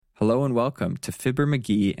Hello and welcome to Fibber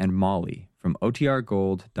McGee and Molly from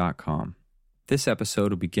OTRGold.com. This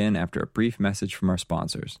episode will begin after a brief message from our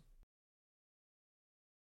sponsors.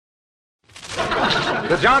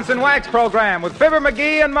 The Johnson Wax Program with Fibber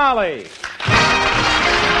McGee and Molly.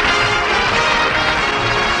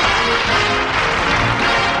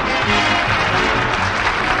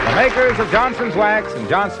 The makers of Johnson's Wax and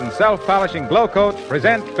Johnson's Self-Polishing Glow Coat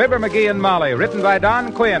present Fibber McGee and Molly, written by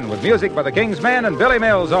Don Quinn with music by the King's Men and Billy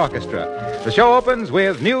Mills Orchestra. The show opens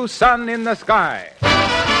with New Sun in the Sky.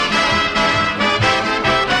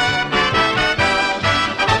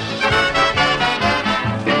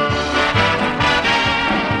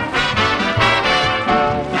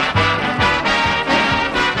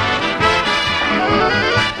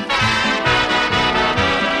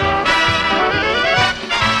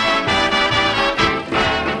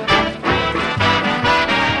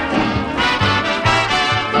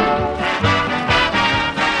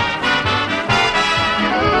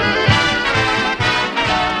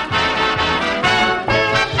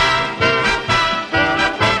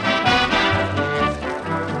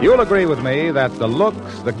 You'll agree with me that the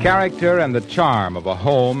looks, the character, and the charm of a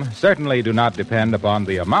home certainly do not depend upon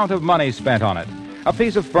the amount of money spent on it. A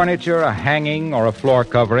piece of furniture, a hanging, or a floor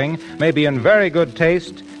covering may be in very good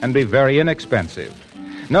taste and be very inexpensive.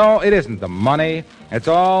 No, it isn't the money. It's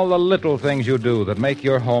all the little things you do that make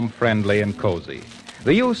your home friendly and cozy.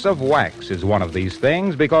 The use of wax is one of these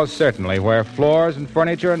things because certainly where floors and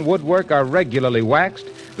furniture and woodwork are regularly waxed,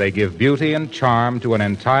 they give beauty and charm to an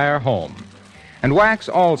entire home. And wax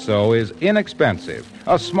also is inexpensive.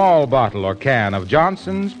 A small bottle or can of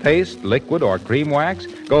Johnson's paste, liquid, or cream wax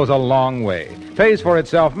goes a long way. Pays for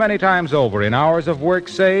itself many times over in hours of work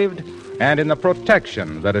saved and in the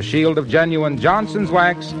protection that a shield of genuine Johnson's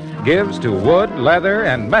wax gives to wood, leather,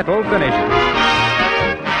 and metal finishes.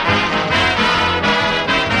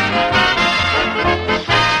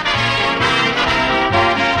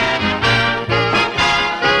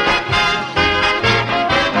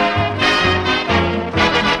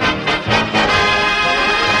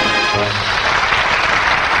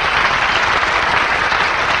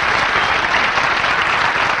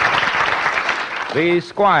 The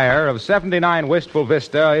squire of 79 Wistful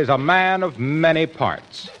Vista is a man of many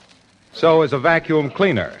parts. So is a vacuum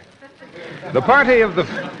cleaner. The party of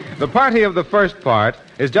the first part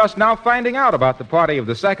is just now finding out about the party of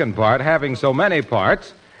the second part having so many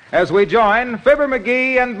parts as we join Fibber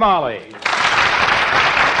McGee and Molly.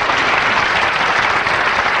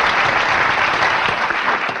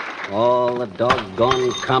 All the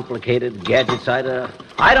doggone complicated gadgets. I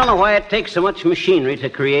don't know why it takes so much machinery to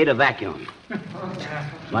create a vacuum.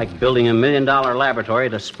 It's like building $1 million laboratory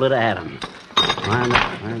to split an atom.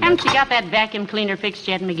 Haven't you got that vacuum cleaner fixed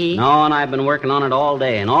yet, McGee? No, and I've been working on it all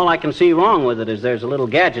day, and all I can see wrong with it is there's a little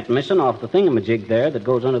gadget missing off the thingamajig there that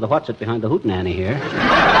goes under the what's-it behind the hootenanny here.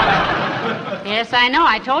 Yes, I know.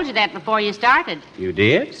 I told you that before you started. You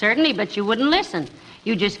did? Certainly, but you wouldn't listen.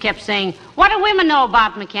 You just kept saying, what do women know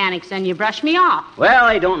about mechanics? And you brushed me off. Well,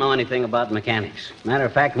 they don't know anything about mechanics. Matter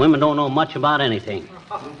of fact, women don't know much about anything.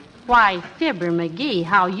 Why, Fibber McGee,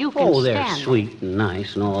 how you can stand. Oh, they're sweet and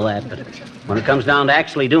nice and all that, but when it comes down to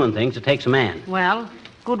actually doing things, it takes a man. Well,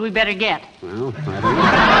 who'd we better get? Well,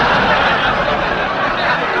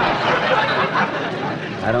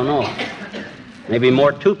 I don't know. Maybe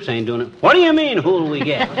Mort Toops ain't doing it. What do you mean, who'll we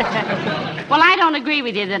get? Well, I don't agree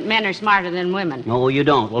with you that men are smarter than women. No, you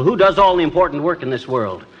don't. Well, who does all the important work in this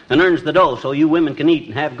world and earns the dough so you women can eat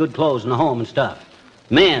and have good clothes and a home and stuff?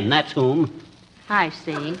 Men, that's whom. I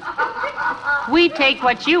see. We take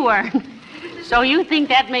what you earn, so you think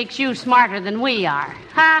that makes you smarter than we are.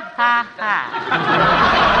 Ha, ha,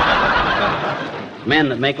 ha. Men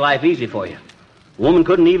that make life easy for you. A woman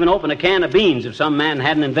couldn't even open a can of beans if some man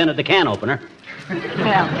hadn't invented the can opener.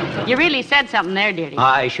 Well, you really said something there, dearie.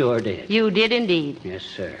 I sure did. You did indeed. Yes,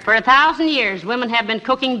 sir. For 1,000 years, women have been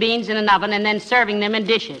cooking beans in an oven and then serving them in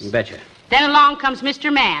dishes. You betcha. Then along comes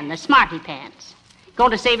Mr. Man, the smarty pants.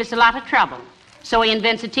 Going to save us a lot of trouble. So he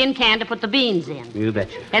invents a tin can to put the beans in. You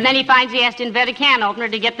betcha. And then he finds he has to invent a can opener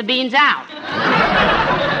to get the beans out.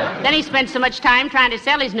 Then he spends so much time trying to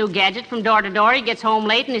sell his new gadget from door to door, he gets home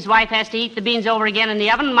late and his wife has to heat the beans over again in the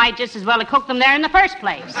oven and might just as well have cooked them there in the first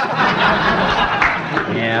place.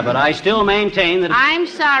 Yeah, but I still maintain that... I'm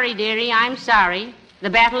sorry, dearie, I'm sorry. The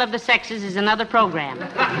Battle of the Sexes is another program.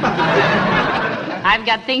 I've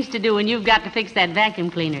got things to do, and you've got to fix that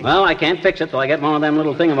vacuum cleaner. Well, I can't fix it till I get one of them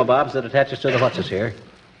little thingamabobs that attaches to the what's-this here.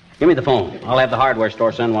 Give me the phone. I'll have the hardware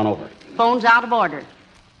store send one over. Phone's out of order.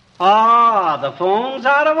 Ah, the phone's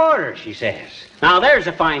out of order, she says. Now, there's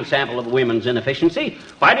a fine sample of women's inefficiency.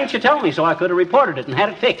 Why didn't you tell me so I could have reported it and had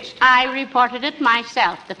it fixed? I reported it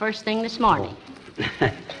myself the first thing this morning.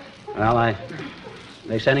 Well,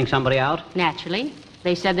 they sending somebody out? Naturally.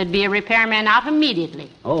 They said there'd be a repairman out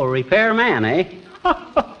immediately. Oh, a repairman, eh?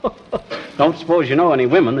 Don't suppose you know any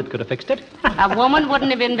women that could have fixed it? A woman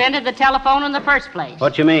wouldn't have invented the telephone in the first place.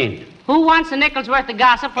 What you mean? Who wants a nickel's worth of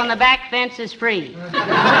gossip when the back fence is free?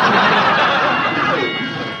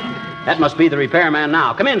 That must be the repairman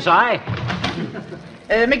now. Come in, Si.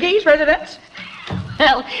 McGee's residence?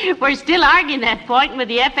 Well, we're still arguing that point with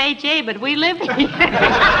the FHA, but we live here.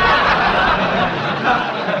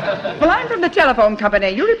 Well, I'm from the telephone company.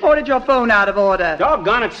 You reported your phone out of order.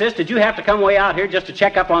 Doggone it, sis. Did you have to come way out here just to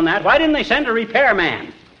check up on that? Why didn't they send a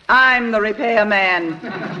repairman? I'm the repairman.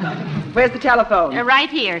 Where's the telephone? Right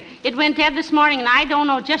here. It went dead this morning, and I don't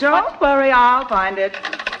know just what... Don't worry, I'll find it.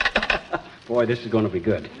 Boy, this is going to be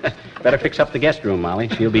good. Better fix up the guest room, Molly.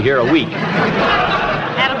 She'll be here a week.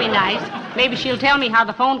 That'll be nice. Maybe she'll tell me how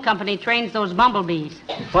the phone company trains those bumblebees.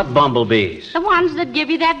 What bumblebees? The ones that give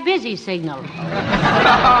you that busy signal.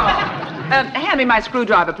 Hand me my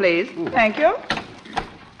screwdriver, please. Thank you.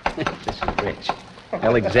 This is rich.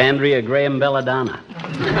 Alexandria Graham Belladonna.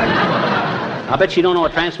 I bet you don't know a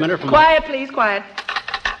transmitter from... Quiet, please, quiet.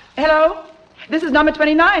 Hello? This is number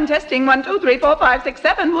 29, testing 1, 2, 3, 4, 5, 6,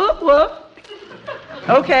 7. Whoop, whoop.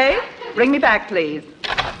 Okay, bring me back, please.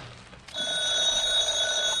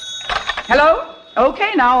 Hello?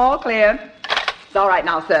 Okay, now all clear. It's all right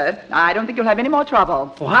now, sir. I don't think you'll have any more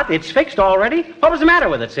trouble. What? It's fixed already? What was the matter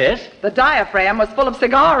with it, sis? The diaphragm was full of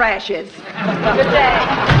cigar ashes. Good day.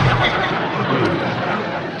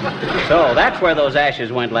 So, that's where those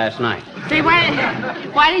ashes went last night. See,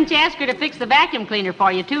 why didn't you ask her to fix the vacuum cleaner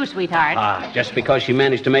for you, too, sweetheart? Just because she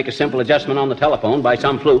managed to make a simple adjustment on the telephone by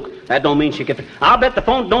some fluke, that don't mean she could... I'll bet the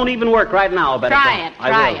phone don't even work right now. Try it.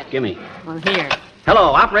 I will. Give me. Well, here.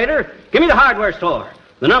 Hello, operator. Give me the hardware store.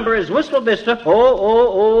 The number is Whistle Vista.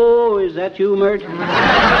 Oh, is that you, Mert?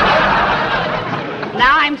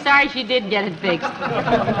 Now I'm sorry she did get it fixed.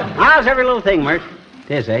 How's every little thing, Mert?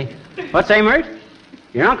 It is, eh? What's say, Mert?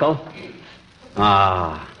 Your uncle?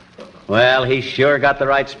 Well, he's sure got the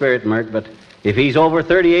right spirit, Mert, but if he's over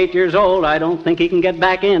 38 years old, I don't think he can get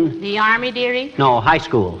back in. The Army, dearie? No, high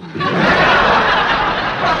school.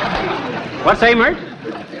 What say, Mert?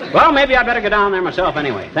 Well, maybe I better go down there myself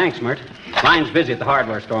anyway. Thanks, Mert. Line's busy at the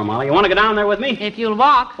hardware store, Molly. You want to go down there with me? If you'll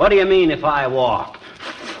walk. What do you mean if I walk?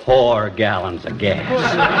 4 gallons of gas.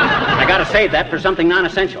 I gotta save that for something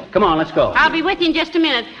non-essential. Come on, let's go. I'll be with you in just a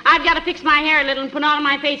minute. I've got to fix my hair a little and put on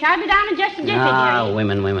my face. I'll be down in just a jiffy.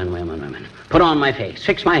 Women. Put on my face,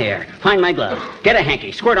 fix my hair, find my gloves, get a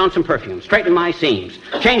hanky, squirt on some perfume, straighten my seams,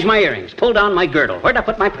 change my earrings, pull down my girdle. Where'd I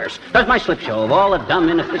put my purse? Does my slip show of all the dumb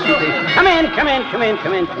inefficiency? Come in.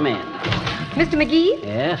 Mr. McGee?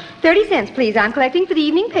 Yes? 30 cents, please. I'm collecting for the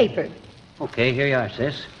evening paper. Okay, here you are,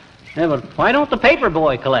 sis. Yeah, but why don't the paper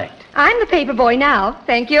boy collect? I'm the paper boy now.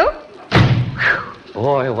 Thank you.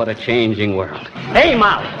 Boy, what a changing world. Hey,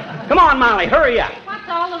 Molly. Come on, Molly, hurry up. What's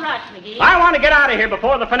all the rush, McGee? I want to get out of here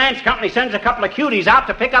before the finance company sends a couple of cuties out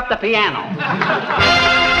to pick up the piano.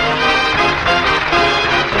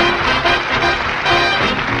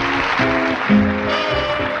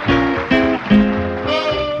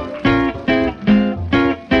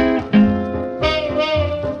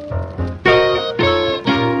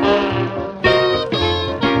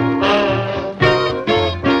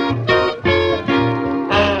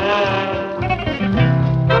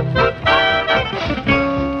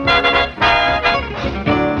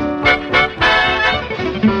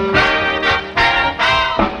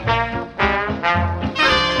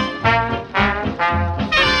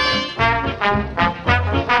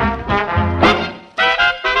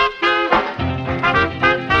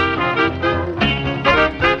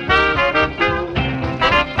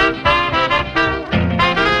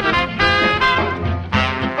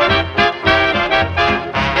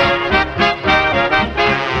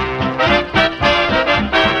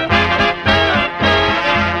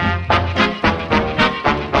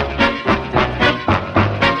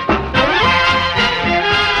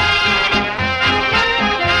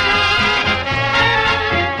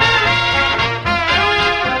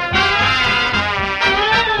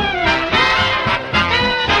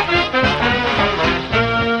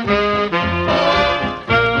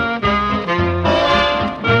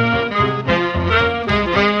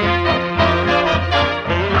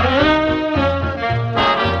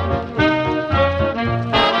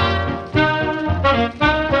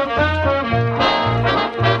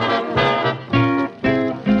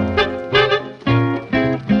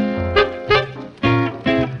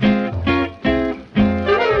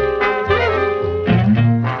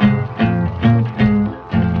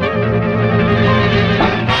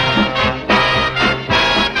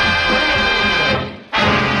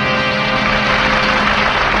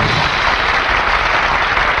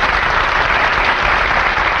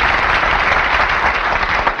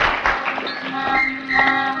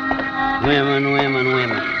 Women, women,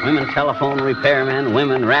 women. Women telephone repairmen,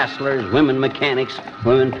 women wrestlers, women mechanics,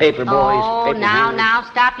 women paper boys. Oh, paper handlers. now,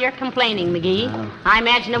 stop your complaining, McGee. I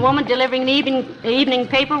imagine a woman delivering the evening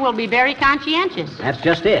paper will be very conscientious. That's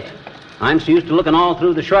just it. I'm so used to looking all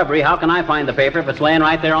through the shrubbery. How can I find the paper if it's laying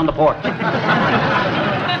right there on the porch?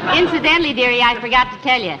 Incidentally, dearie, I forgot to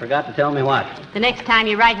tell you. Forgot to tell me what? The next time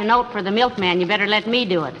you write a note for the milkman, you better let me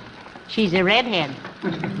do it. She's a redhead.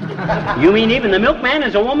 You mean even the milkman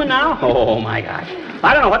is a woman now? Oh, my gosh.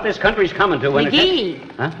 I don't know what this country's coming to when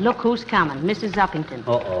McGee, Huh? Look who's coming. Mrs. Uppington.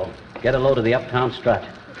 Uh-oh. Get a load of the uptown strut.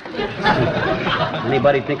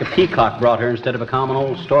 Anybody'd think a peacock brought her instead of a common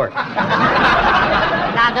old stork.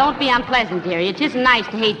 Now, don't be unpleasant, dearie. It isn't nice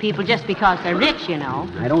to hate people just because they're rich, you know.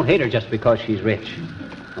 I don't hate her just because she's rich.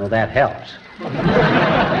 Well, that helps.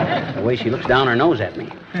 The way she looks down her nose at me.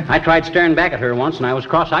 I tried staring back at her once, and I was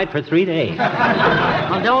cross-eyed for 3 days.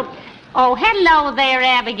 Oh, don't... Oh, hello there,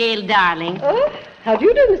 Abigail, darling. Oh, how do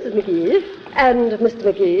you do, Mrs. McGee? And Mr.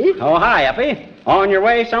 McGee? Oh, hi, Uppy. On your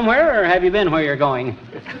way somewhere, or have you been where you're going?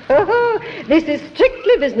 Oh, this is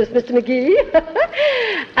strictly business, Mr. McGee.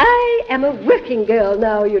 I am a working girl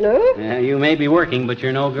now, you know. You may be working, but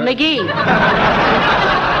you're no good. McGee.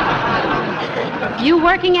 You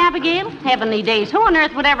working, Abigail? Heavenly days. Who on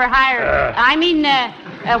earth would ever hire...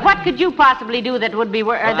 what could you possibly do that would be...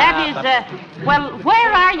 well,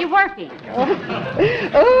 where are you working?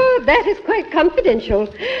 Oh, that is quite confidential.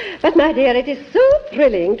 But, my dear, it is so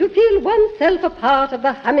thrilling to feel oneself a part of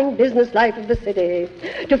the humming business life of the city.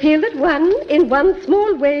 To feel that one, in one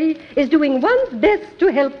small way, is doing one's best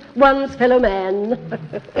to help one's fellow man.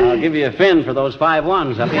 I'll give you a fin for those 5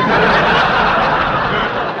 ones, Uppy.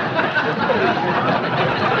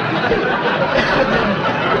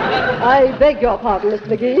 I beg your pardon, Mr.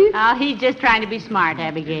 McGee. Oh, he's just trying to be smart,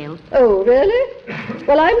 Abigail. Oh, really?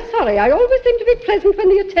 Well, I'm sorry. I always seem to be pleasant when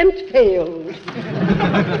the attempt fails.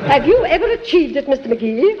 Have you ever achieved it, Mr.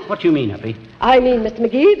 McGee? What do you mean, Uppy? I mean, Mr.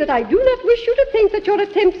 McGee, that I do not wish you to think that your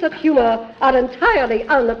attempts at humor are entirely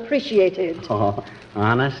unappreciated. Oh,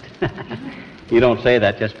 honest? You don't say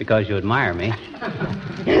that just because you admire me.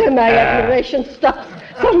 My admiration stops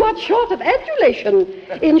somewhat short of adulation.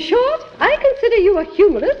 In short, I consider you a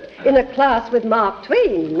humorist in a class with Mark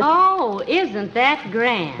Twain. Oh, isn't that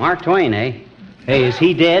grand? Mark Twain, eh? Hey, is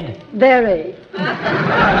he dead? Very.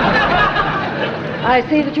 I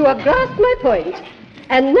see that you have grasped my point.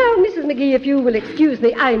 And now, Mrs. McGee, if you will excuse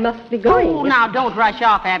me, I must be going. Oh, now, don't rush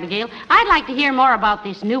off, Abigail. I'd like to hear more about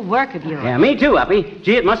this new work of yours. Yeah, me too, Uppy.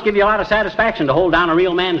 Gee, it must give you a lot of satisfaction to hold down a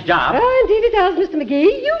real man's job. Oh, indeed it does, Mr.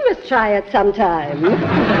 McGee. You must try it sometime. Well,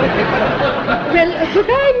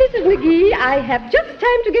 goodbye, Mrs. McGee. I have just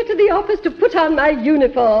time to get to the office to put on my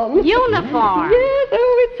uniform. Uniform? Yes,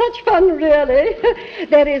 oh, it's such fun, really.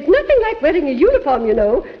 There is nothing like wearing a uniform, you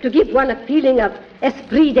know, to give one a feeling of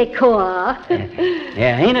esprit de corps.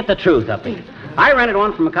 Yeah, ain't it the truth, Uppy? I rented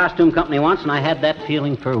one from a costume company once, and I had that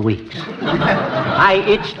feeling for weeks. I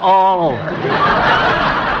itched all over.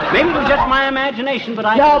 Maybe it was just my imagination, but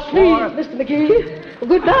I Now, could have please, Mr. McGee.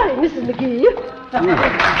 Goodbye, Mrs. McGee.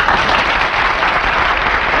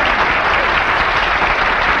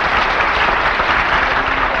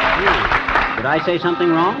 Did I say something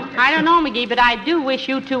wrong? I don't know, McGee, but I do wish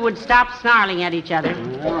you two would stop snarling at each other.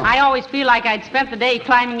 I always feel like I'd spent the day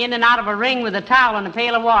climbing in and out of a ring with a towel and a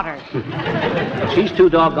pail of water. She's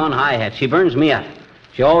too doggone high-hat. She burns me up.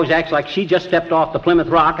 She always acts like she just stepped off the Plymouth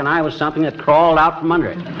Rock and I was something that crawled out from under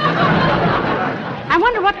it. I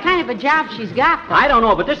wonder what kind of a job she's got, though. I don't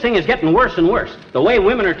know, but this thing is getting worse and worse. The way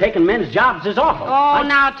women are taking men's jobs is awful. Oh,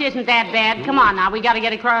 now, it isn't that bad. Come on, now. We got to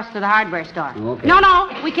get across to the hardware store. Okay. No,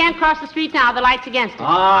 we can't cross the street now. The light's against us.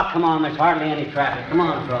 Ah, come on. There's hardly any traffic. Come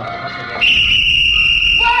on, across.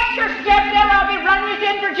 Watch your step there. I'll be running you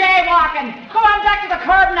in for jaywalking. Go on back to the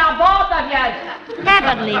curb now, both of you.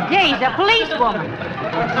 Heavenly days, a policewoman.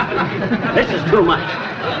 This is too much.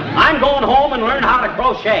 I'm going home and learn how to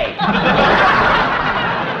crochet.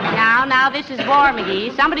 Now, this is war,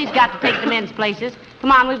 McGee. Somebody's got to take the men's places.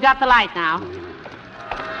 Come on, we've got the light now.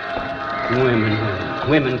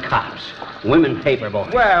 Women cops. Women paper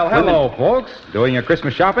boys. Well, hello, folks. Doing your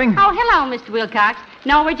Christmas shopping? Oh, hello, Mr. Wilcox.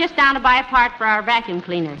 No, we're just down to buy a part for our vacuum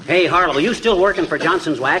cleaner. Hey, Harlow, you still working for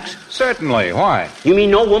Johnson's Wax? Certainly. Why? You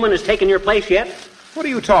mean no woman has taken your place yet? What are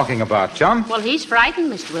you talking about, chum? Well, he's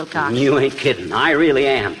frightened, Mr. Wilcox. You ain't kidding. I really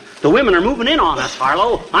am. The women are moving in on us,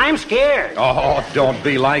 Harlow. I'm scared. Oh, don't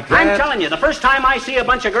be like that. I'm telling you, the first time I see a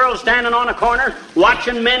bunch of girls standing on a corner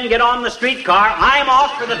watching men get on the streetcar, I'm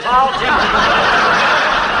off to the tall timber.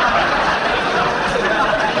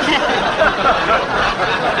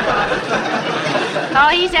 Oh,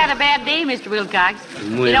 he's had a bad day, Mr. Wilcox.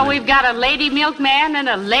 Women. You know, we've got a lady milkman and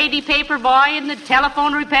a lady paper boy, and the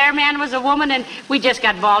telephone repairman was a woman, and we just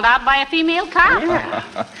got bawled out by a female cop.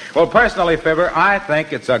 Yeah. Well, personally, Fibber, I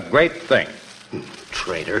think it's a great thing.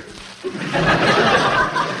 Traitor.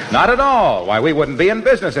 Not at all. Why, we wouldn't be in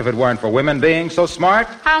business if it weren't for women being so smart.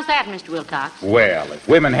 How's that, Mr. Wilcox? Well, if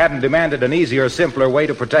women hadn't demanded an easier, simpler way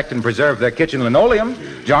to protect and preserve their kitchen linoleum,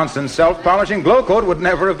 Johnson's self-polishing glow coat would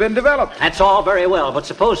never have been developed. That's all very well, but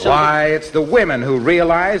suppose something... Why, it's the women who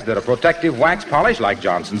realized that a protective wax polish like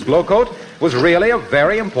Johnson's glow coat was really a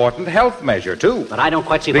very important health measure, too. But I don't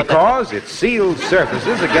quite see because it seals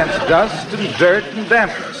surfaces against dust and dirt and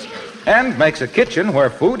dampness, and makes a kitchen where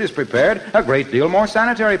food is prepared a great deal more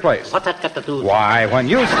sanitary place. What's that got to do? Why, when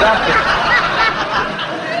you stop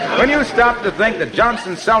to think that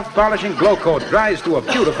Johnson's self-polishing glow coat dries to a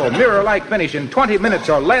beautiful mirror-like finish in 20 minutes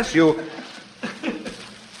or less, you...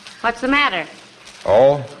 What's the matter?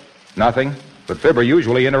 Oh, nothing. But Fibber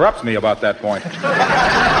usually interrupts me about that point.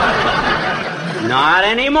 Not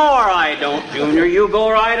anymore, I don't, Junior. You go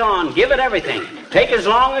right on. Give it everything. Take as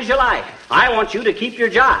long as you like. I want you to keep your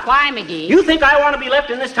job. Why, McGee? You think I want to be left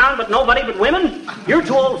in this town with nobody but women? You're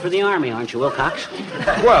too old for the army, aren't you, Wilcox?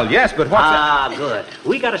 Well, yes, but what's that? Good.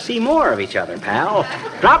 We got to see more of each other, pal.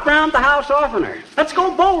 Drop round the house oftener. Let's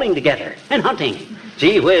go bowling together and hunting.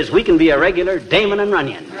 Gee whiz, we can be a regular Damon and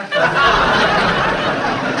Runyon. Well,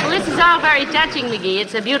 this is all very touching, McGee.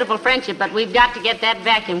 It's a beautiful friendship, but we've got to get that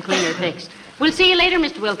vacuum cleaner fixed. We'll see you later,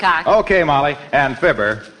 Mr. Wilcox. Okay, Molly. And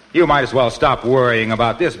Fibber, you might as well stop worrying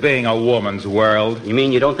about this being a woman's world. You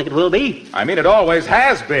mean you don't think it will be? I mean, it always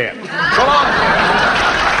has been. So long.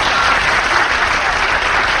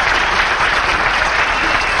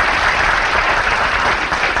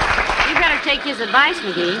 You better take his advice,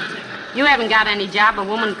 McGee. You haven't got any job a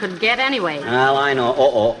woman could get anyway. Well, I know.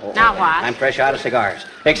 Oh. Now what? I'm fresh out of cigars.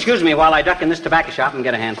 Excuse me while I duck in this tobacco shop and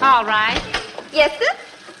get a handful. All right. Yes, sir?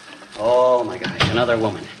 Oh, my gosh, another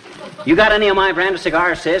woman. You got any of my brand of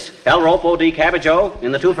cigars, sis? El Ropo de Cabajo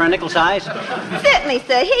in the 2 for a nickel size? Certainly,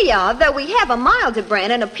 sir. Here you are, though we have a milder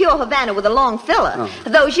brand and a pure Havana with a long filler. Oh.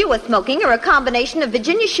 Those you are smoking are a combination of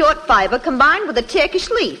Virginia short fiber combined with a Turkish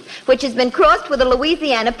leaf, which has been crossed with a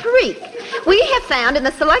Louisiana Perique. We have found in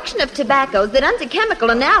the selection of tobaccos that under chemical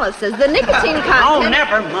analysis, the nicotine content... Oh,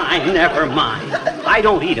 never mind. I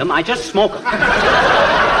don't eat them, I just smoke them.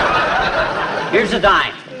 Here's a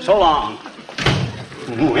dime. So long.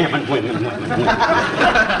 Women.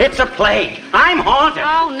 It's a plague. I'm haunted.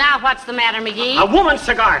 Oh, now what's the matter, McGee? A woman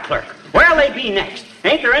cigar clerk. Where'll they be next?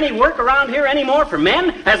 Ain't there any work around here anymore for men?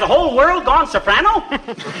 Has the whole world gone soprano?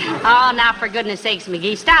 Oh, now, for goodness sakes,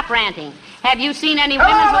 McGee, stop ranting. Have you seen any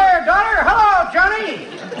women... Hello there, daughter. Hello, Johnny.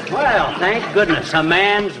 Well, thank goodness, a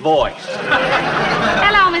man's voice.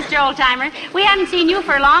 Hello, Mr. Oldtimer. We haven't seen you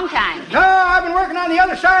for a long time. No, I've been working on the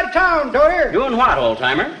other side of town, daughter. Doing what,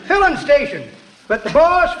 old-timer? Filling station. But the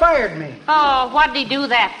boss fired me. Oh, what'd he do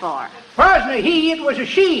that for? Wasn't a he, it was a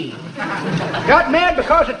she. Got mad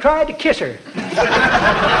because I tried to kiss her. He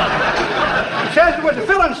says it was a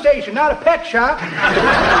filling station, not a pet shop.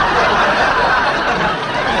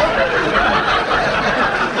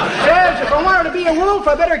 Says if I wanted to be a wolf,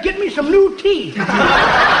 I better get me some new teeth.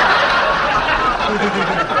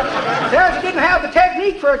 Says I didn't have the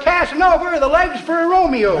technique for a Casanova or the legs for a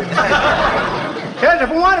Romeo. Says if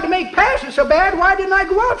I wanted to make passes so bad, why didn't I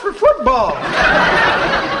go out for football?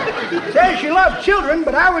 Says she loved children,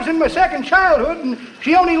 but I was in my second childhood, and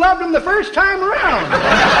she only loved them the first time around.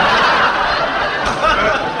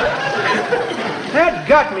 That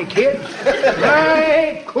got me, kids.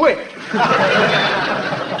 I quit.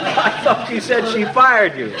 I thought you said she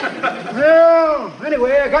fired you. Well,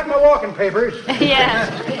 anyway, I got my walking papers.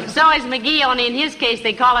 Yes. So is McGee, only in his case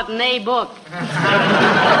they call it an A book.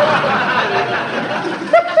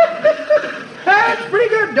 That's pretty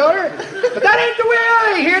good, daughter. But that ain't the way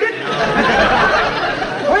I heard it.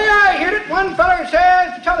 The way I heard it, one feller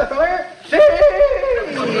says to t'other feller,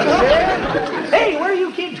 hey, where are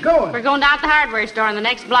you kids going? We're going down to the hardware store in the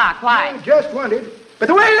next block. Why? I just wondered. But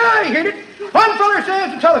the way I heard it, one feller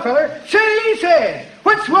says to t'other feller, says,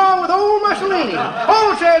 what's wrong with old Mussolini?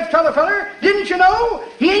 Oh, says t'other feller, didn't you know?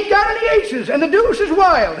 He ain't got any aces, and the deuce is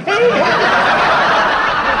wild. Hey.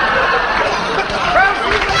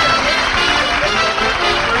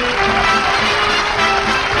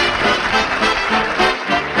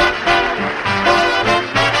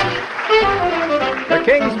 The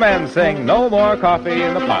King's Men sing No More Coffee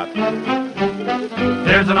in the Pot.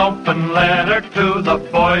 Here's an open letter to the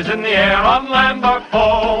boys in the air on land or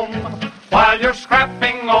home. While you're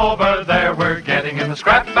scrapping over there, we're getting in the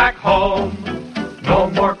scrap back home. No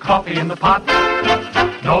more coffee coffee in the pot.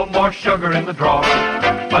 No more sugar in the drawer.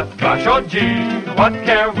 But gosh, oh gee, what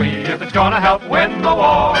care we if it's gonna help win the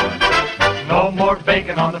war? No more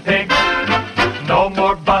bacon on the pig. No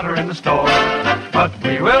more butter in the store. But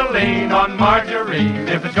we will lean on margarine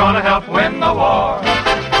if it's gonna help win the war.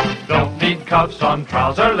 Don't need cuffs on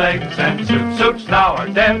trouser legs, and suits now are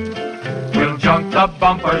dead. We'll junk the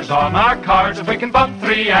bumpers on our cars if we can bump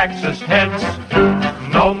 3-axis heads.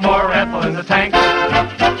 No more ethyl in the tank,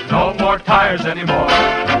 no more tires anymore.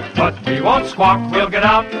 But we won't squawk, we'll get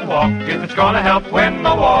out and walk if it's gonna help win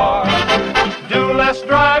the war. Do less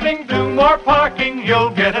driving, do more parking, you'll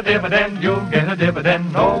get a dividend, you'll get a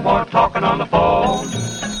dividend. No more talking on the phone.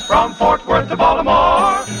 From Fort Worth to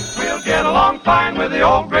Baltimore, we'll get along fine with the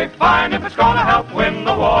old grapevine if it's gonna help win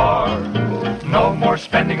the war. No more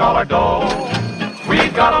spending all our dough.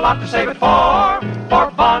 We've got a lot to save it for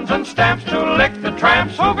bonds and stamps to lick the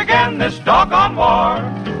tramps who began this doggone war.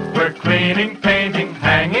 We're cleaning, painting,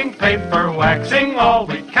 hanging, paper, waxing all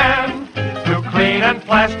we can to clean and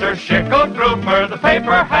plaster, shickle, grouper, the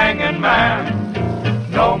paper hanging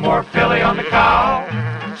man. No more filly on the cow.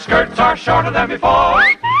 Skirts are shorter than before.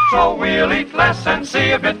 So we'll eat less and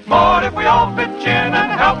see a bit more if we all pitch in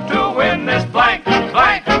and help to win this blank,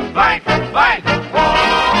 blank, blank, blank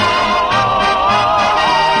war.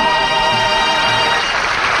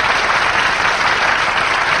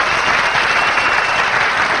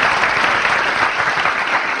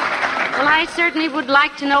 Well, I certainly would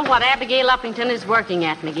like to know what Abigail Uppington is working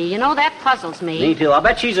at, McGee. You know, that puzzles me. Me too. I'll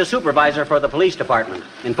bet she's a supervisor for the police department,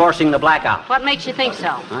 enforcing the blackout. What makes you think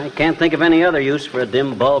so? I can't think of any other use for a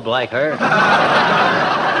dim bulb like her.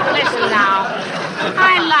 Listen now.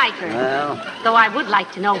 I like her. Well, Though I would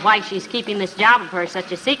like to know why she's keeping this job of hers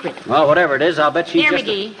such a secret. well, whatever it is, I'll bet she's Here, just...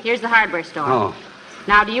 McGee, here's the hardware store. Oh,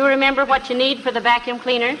 Now, do you remember what you need for the vacuum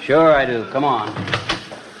cleaner? sure I do. Come on.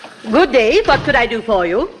 Good day. What could I do for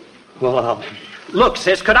you? Well, look,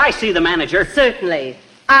 sis, could I see the manager? Certainly.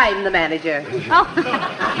 I'm the manager. Oh,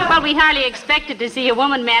 well, we hardly expected to see a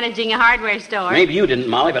woman managing a hardware store. Maybe you didn't,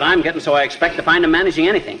 Molly, but I'm getting so I expect to find him managing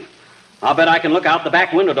anything. I'll bet I can look out the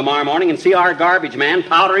back window tomorrow morning and see our garbage man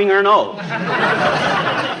powdering her nose.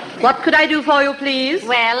 What could I do for you, please?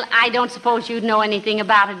 Well, I don't suppose you'd know anything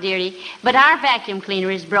about it, dearie, but our vacuum cleaner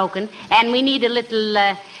is broken, and we need a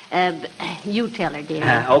little, you tell her, dearie.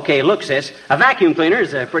 Okay, look, sis, a vacuum cleaner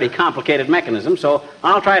is a pretty complicated mechanism, so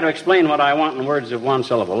I'll try to explain what I want in words of one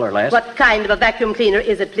syllable or less. What kind of a vacuum cleaner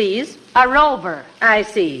is it, please? A Rover. I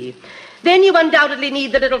see. Then you undoubtedly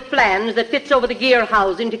need the little flange that fits over the gear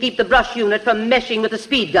housing to keep the brush unit from meshing with the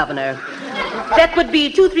speed governor. That would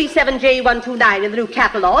be 237J129 in the new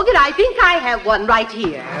catalog, and I think I have one right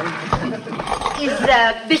here. Is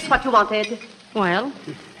this what you wanted? Well,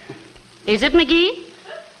 is it, McGee?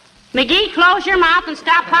 McGee, close your mouth and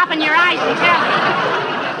stop popping your eyes and tell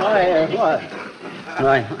me. What?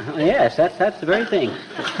 Right. Yes, that's the very thing.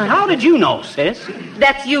 How did you know, sis?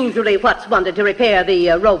 That's usually what's wanted to repair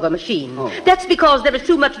the Rover machine. Oh. That's because there is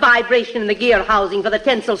too much vibration in the gear housing for the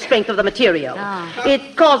tensile strength of the material. Oh.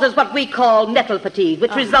 It causes what we call metal fatigue,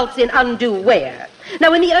 which results in undue wear.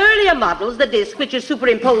 Now, in the earlier models, the disc, which is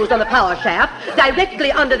superimposed on the power shaft, directly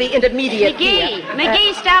under the intermediate gear...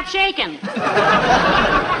 McGee, stop shaking.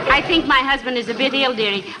 I think my husband is a bit ill,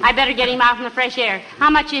 dearie. I better get him out in the fresh air. How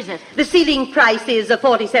much is it? The ceiling price is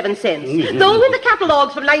 47 cents. Though in the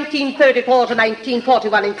catalogs from 1934 to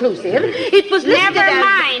 1941 inclusive, it was listed Never as...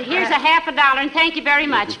 mind. Here's a $50, and thank you very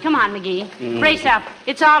much. Come on, McGee. Brace up.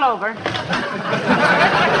 It's all over.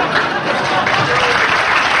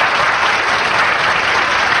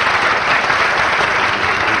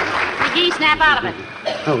 McGee, snap out of it.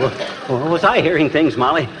 Oh, was I hearing things,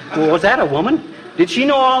 Molly? Was that a woman? Did she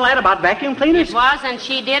know all that about vacuum cleaners? It was, and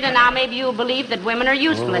she did, and now maybe you'll believe that women are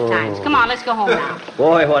useful at times. Come on, let's go home now.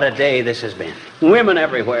 Boy, what a day this has been. Women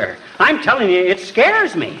everywhere. I'm telling you, it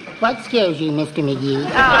scares me. What scares you, Mr. McGee?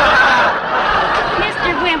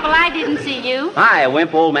 Mr. Wimple, I didn't see you. Hi,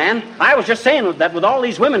 Wimp, old man. I was just saying that with all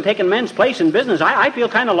these women taking men's place in business, I feel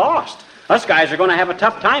kind of lost. Us guys are going to have a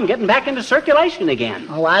tough time getting back into circulation again.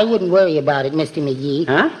 Oh, I wouldn't worry about it, Mr. McGee.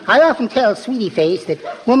 Huh? I often tell Sweetie Face that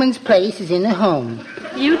woman's place is in the home.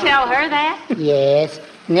 You tell her that? Yes.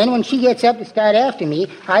 And then when she gets up to start after me,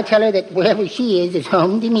 I tell her that wherever she is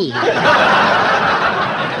home to me.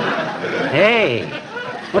 Hey,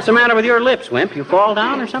 what's the matter with your lips, Wimp? You fall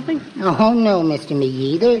down or something? Oh, no, Mr.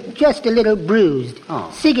 McGee. They're just a little bruised. Oh.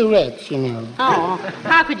 Cigarettes, you know. Oh,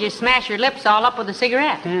 how could you smash your lips all up with a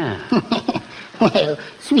cigarette? Yeah. Well,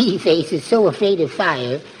 Sweetie Face is so afraid of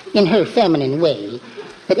fire, in her feminine way,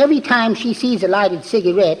 that every time she sees a lighted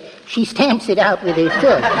cigarette, she stamps it out with her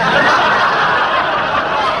foot.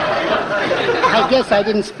 I guess I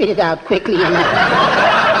didn't spit it out quickly enough.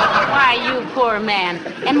 Why, you poor man.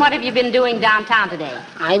 And what have you been doing downtown today?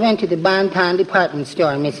 I went to the Bonton department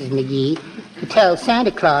store, Mrs. McGee, to tell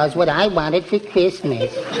Santa Claus what I wanted for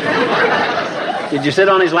Christmas. Did you sit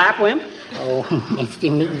on his lap, Wimp? Oh, Mr.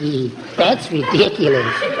 McGee, that's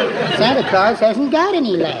ridiculous. Santa Claus hasn't got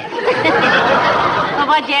any lap. Well,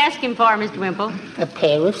 what'd you ask him for, Mr. Wimple? A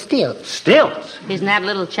pair of stilts. Stilts? Isn't that a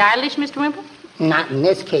little childish, Mr. Wimple? Not in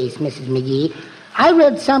this case, Mrs. McGee. I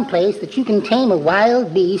read someplace that you can tame a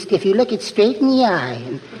wild beast if you look it straight in the eye.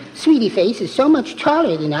 And Sweetie Face is so much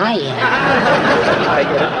taller than I am. I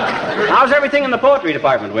get it. How's everything in the poetry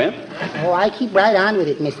department, Wimp? Oh, I keep right on with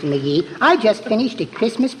it, Mr. McGee. I just finished a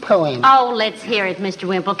Christmas poem. Oh, let's hear it, Mr.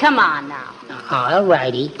 Wimple. Come on now. All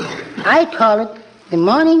righty. I call it The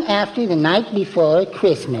Morning After the Night Before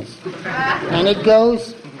Christmas. And it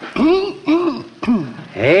goes...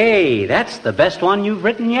 Hey, that's the best one you've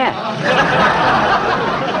written yet.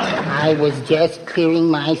 I was just clearing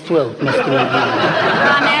my throat, Mr.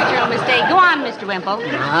 McGee. A natural mistake. Go on, Mr. Wimple.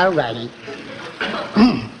 All righty.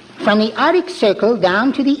 From the Arctic Circle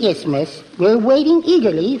down to the Isthmus, we're waiting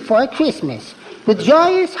eagerly for Christmas, with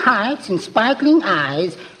joyous hearts and sparkling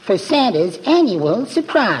eyes for Santa's annual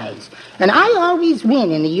surprise. And I always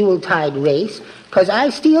win in the Yuletide race, 'cause I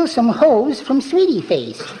steal some hose from Sweetie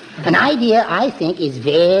Face. An idea I think is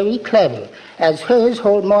very clever, as hers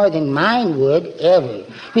hold more than mine would ever.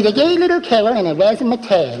 With a gay little carol and a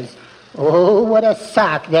razzmatazz. Oh, what a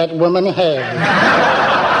sock that woman has.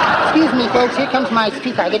 Excuse me, folks, here comes my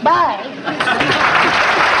streetcar. Goodbye.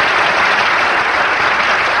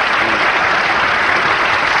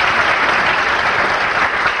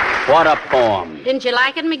 What a poem. Didn't you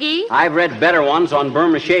like it, McGee? I've read better ones on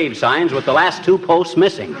Burma shade signs with the last 2 posts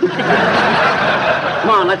missing. Come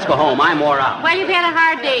on, let's go home. I'm wore out. Well, you've had a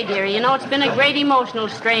hard day, dear. You know, it's been a great emotional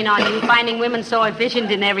strain on you, finding women so efficient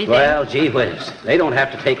in everything. Well, gee whiz. They don't have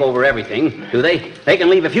to take over everything, do they? They can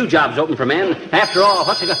leave a few jobs open for men. After all,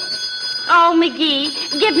 what's it got? Oh, McGee,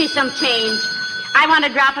 give me some change. I want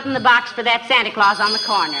to drop it in the box for that Santa Claus on the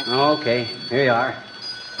corner. Okay, here you are.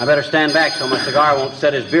 I better stand back so my cigar won't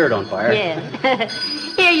set his beard on fire. Yeah.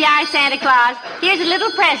 Here you are, Santa Claus. Here's a little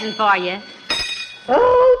present for you.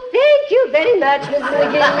 Oh, thank you very much, Mrs.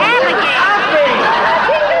 McGee. Alligator.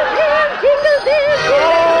 Jingle bells, jingle bells, jingle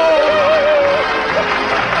bells.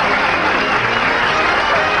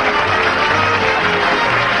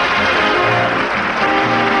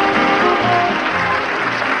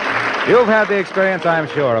 You've had the experience, I'm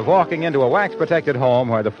sure, of walking into a wax-protected home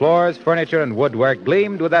where the floors, furniture, and woodwork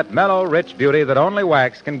gleamed with that mellow, rich beauty that only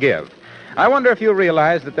wax can give. I wonder if you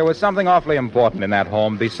realized that there was something awfully important in that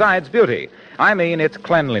home besides beauty. I mean its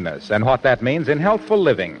cleanliness and what that means in healthful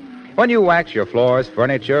living. When you wax your floors,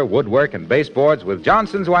 furniture, woodwork, and baseboards with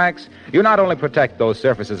Johnson's Wax, you not only protect those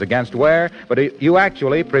surfaces against wear, but you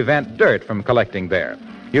actually prevent dirt from collecting there.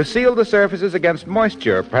 You seal the surfaces against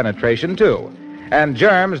moisture penetration, too. And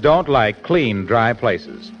germs don't like clean, dry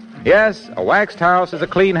places. Yes, a waxed house is a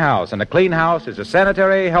clean house, and a clean house is a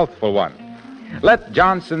sanitary, healthful one. Let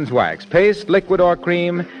Johnson's Wax, paste, liquid, or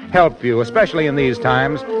cream, help you, especially in these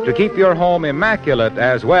times, to keep your home immaculate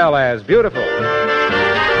as well as beautiful.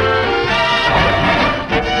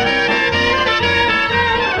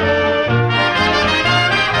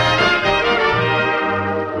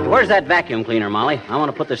 Where's that vacuum cleaner, Molly? I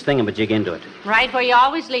want to put this thingamajig into it. Right where you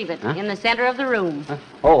always leave it, Huh? in the center of the room. Huh?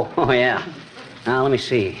 Oh, yeah. Now, let me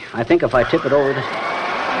see. I think if I tip it over this...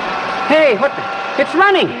 Hey, what the... It's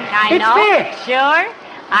running. I It's know. fixed. Sure.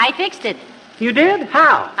 I fixed it. You did?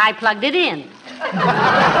 How? I plugged it in.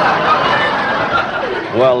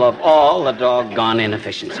 Well, of all the doggone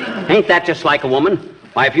inefficiency. Ain't that just like a woman?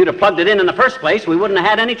 Why, if you'd have plugged it in the first place, we wouldn't have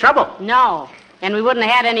had any trouble. No. And we wouldn't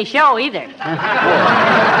have had any show either. Thought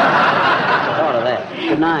of that.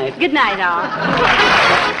 Good night. Good night, all.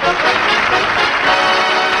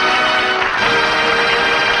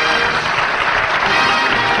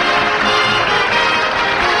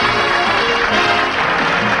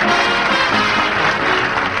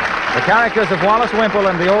 The characters of Wallace Wimple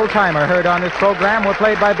and the old-timer heard on this program were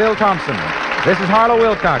played by Bill Thompson. This is Harlow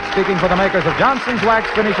Wilcox speaking for the makers of Johnson's Wax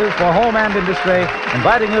Finishes for Home and Industry,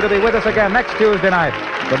 inviting you to be with us again next Tuesday night.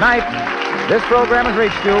 Good night. This program has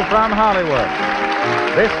reached you from Hollywood.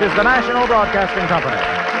 This is the National Broadcasting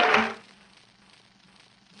Company.